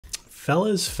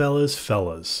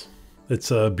Fellas.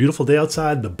 It's a beautiful day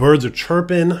outside. The birds are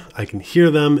chirping. I can hear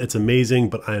them. It's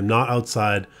amazing, but I am not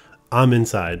outside. I'm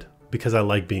inside because I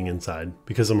like being inside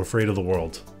because I'm afraid of the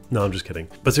world. No, I'm just kidding.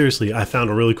 But seriously, I found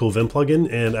a really cool Vim plugin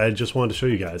and I just wanted to show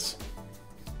you guys.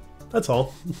 That's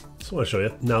all. Just want to show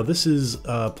you. Now this is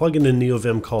a plugin in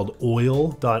neovim called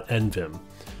Oil.nvim.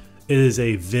 It is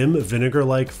a Vim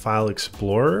vinegar-like file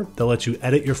explorer that lets you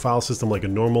edit your file system like a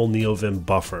normal neovim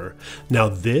buffer. Now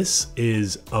this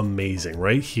is amazing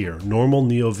right here, normal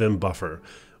neovim buffer.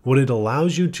 What it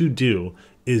allows you to do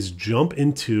is jump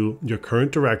into your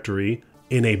current directory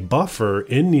in a buffer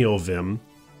in neovim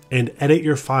and edit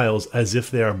your files as if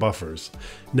they are buffers.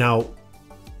 Now,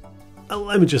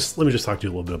 let me just talk to you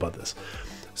a little bit about this.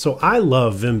 So I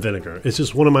love Vim Vinegar. It's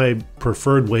just one of my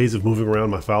preferred ways of moving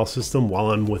around my file system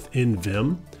while I'm within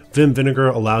Vim. Vim Vinegar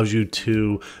allows you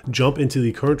to jump into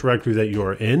the current directory that you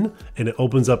are in, and it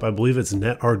opens up, I believe it's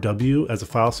netrw as a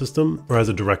file system or as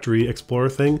a directory explorer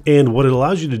thing. And what it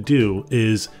allows you to do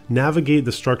is navigate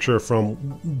the structure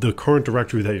from the current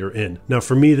directory that you're in. Now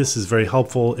for me, this is very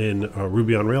helpful in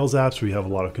Ruby on Rails apps where you have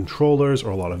a lot of controllers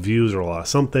or a lot of views or a lot of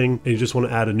something, and you just want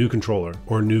to add a new controller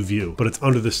or a new view, but it's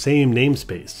under the same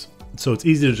namespace. So it's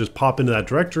easy to just pop into that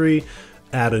directory,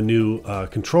 add a new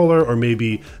controller, or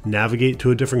maybe navigate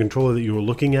to a different controller that you were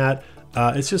looking at.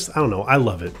 It's just, I don't know, I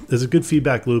love it. There's a good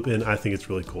feedback loop and I think it's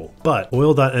really cool. But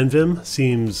Oil.nvim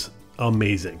seems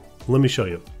amazing. Let me show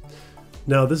you.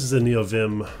 Now this is a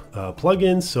neovim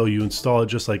plugin, so you install it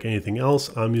just like anything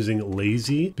else. I'm using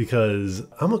Lazy because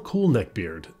I'm a cool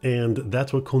neckbeard and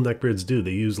that's what cool neckbeards do.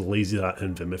 They use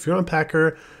lazy.nvim. If you're on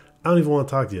Packer, I don't even want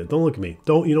to talk to you. Don't look at me.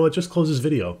 Don't, you know what, just close this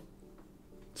video.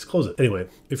 Just close it. Anyway,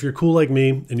 if you're cool like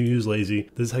me and you use Lazy,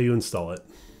 this is how you install it.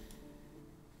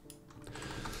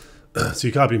 So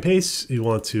you copy and paste, you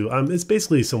want to, it's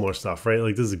basically similar stuff, right?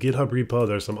 Like this is a GitHub repo,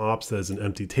 there's some ops, there's an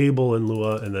empty table in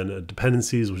Lua, and then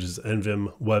dependencies, which is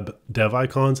nvim web dev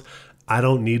icons. I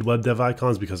don't need web dev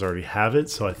icons because I already have it.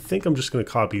 So I think I'm just gonna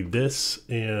copy this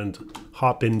and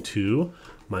hop into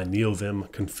my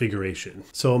neovim configuration.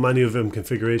 So my neovim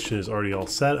configuration is already all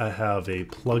set. I have a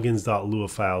plugins.lua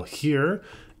file here,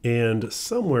 and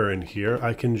somewhere in here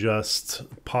I can just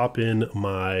pop in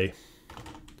my,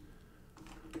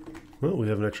 well, we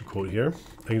have an extra quote here.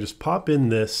 I can just pop in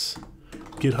this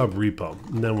GitHub repo,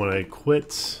 and then when I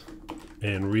quit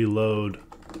and reload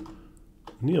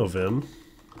neovim,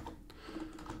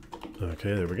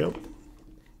 okay, there we go.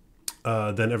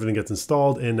 Then everything gets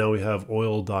installed, and now we have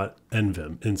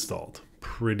Oil.nvim installed.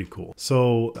 Pretty cool.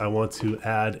 So I want to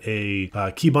add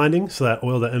a key binding so that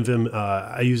Oil.nvim,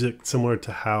 I use it similar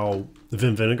to how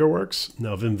Vim Vinegar works.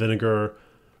 Now Vim Vinegar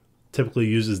typically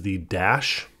uses the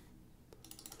dash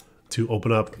to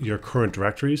open up your current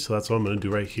directory. So that's what I'm going to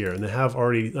do right here. And they have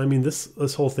already, I mean,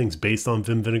 this whole thing's based on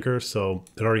Vim Vinegar, so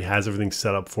it already has everything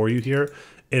set up for you here.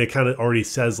 And it kind of already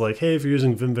says like, hey, if you're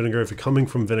using Vim Vinegar, if you're coming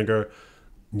from Vinegar,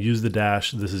 use the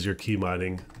dash, this is your key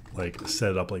binding, like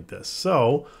set it up like this.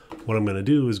 So what I'm gonna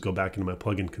do is go back into my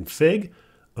plugin config.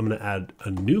 I'm gonna add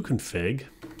a new config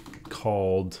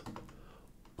called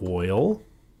oil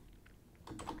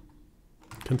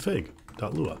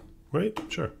config.lua, right?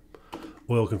 Sure.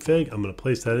 Oil config, I'm gonna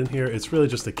place that in here. It's really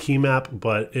just a key map,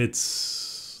 but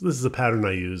this is a pattern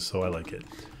I use, so I like it.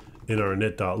 In our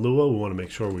init.lua, we wanna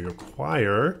make sure we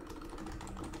require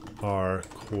our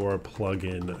core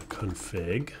plugin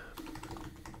config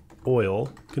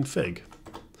oil config,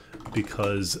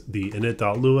 because the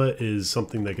init.lua is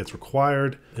something that gets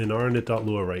required in our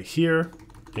init.lua right here,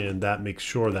 and that makes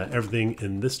sure that everything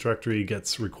in this directory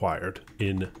gets required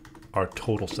in our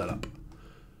total setup.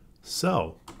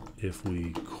 So if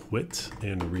we quit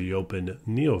and reopen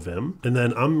neovim, and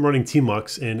then I'm running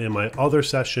tmux, and in my other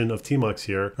session of tmux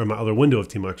here, or my other window of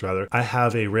tmux rather, I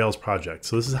have a Rails project.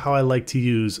 So this is how I like to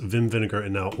use Vim Vinegar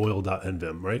and now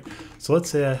Oil.nvim, right? So let's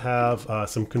say I have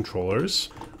some controllers.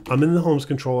 I'm in the homes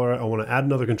controller. I want to add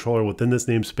another controller within this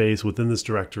namespace, within this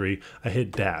directory. I hit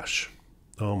dash.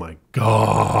 Oh my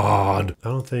God. I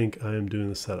don't think I am doing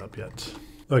the setup yet.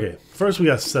 Okay, first we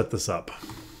got to set this up.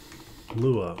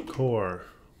 Lua core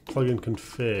plugin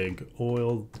config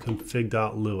oil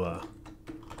config.lua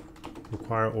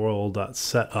require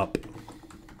oil.setup.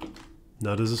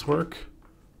 Now does this work?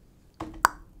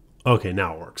 Okay,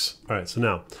 now it works. All right, so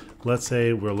now let's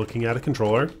say we're looking at a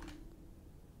controller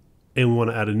and we want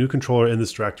to add a new controller in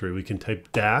this directory. We can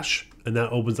type dash and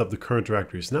that opens up the current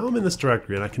directory. So now I'm in this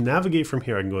directory and I can navigate from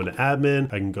here. I can go into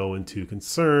admin, I can go into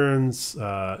concerns,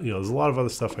 there's a lot of other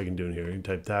stuff I can do in here. You can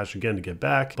type dash again to get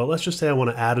back, but let's just say I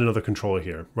want to add another controller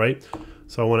here, right?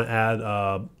 So I want to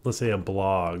add, let's say a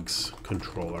blogs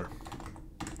controller.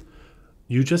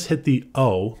 you just hit the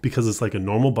O because it's like a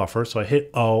normal buffer. So I hit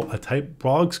O, I type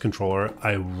blogs controller,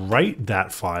 I write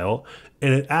that file,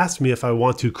 and it asks me if I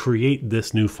want to create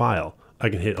this new file. I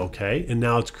can hit OK, and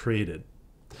now it's created.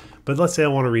 But let's say I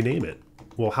want to rename it.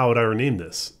 Well, how would I rename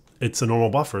this? It's a normal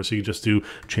buffer, so you just do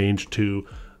change to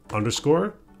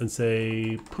underscore and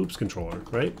say poops controller,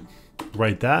 right?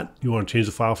 Write that. You want to change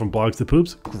the file from blogs to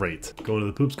poops? Great. Go into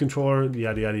the poops controller,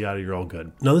 yada, yada, yada, you're all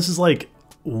good. Now this is like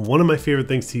one of my favorite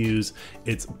things to use.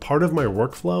 It's part of my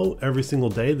workflow every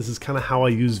single day. This is kind of how I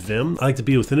use Vim. I like to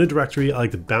be within a directory. I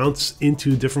like to bounce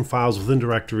into different files within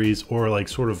directories, or like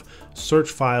sort of search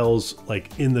files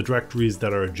like in the directories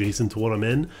that are adjacent to what I'm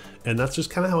in. And that's just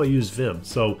kind of how I use Vim.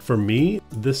 So for me,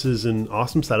 this is an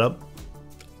awesome setup.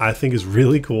 I think is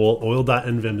really cool.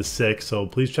 Oil.nvim is sick, so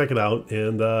please check it out,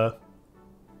 and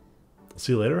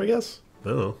see you later, I guess. I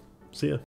don't know. See ya.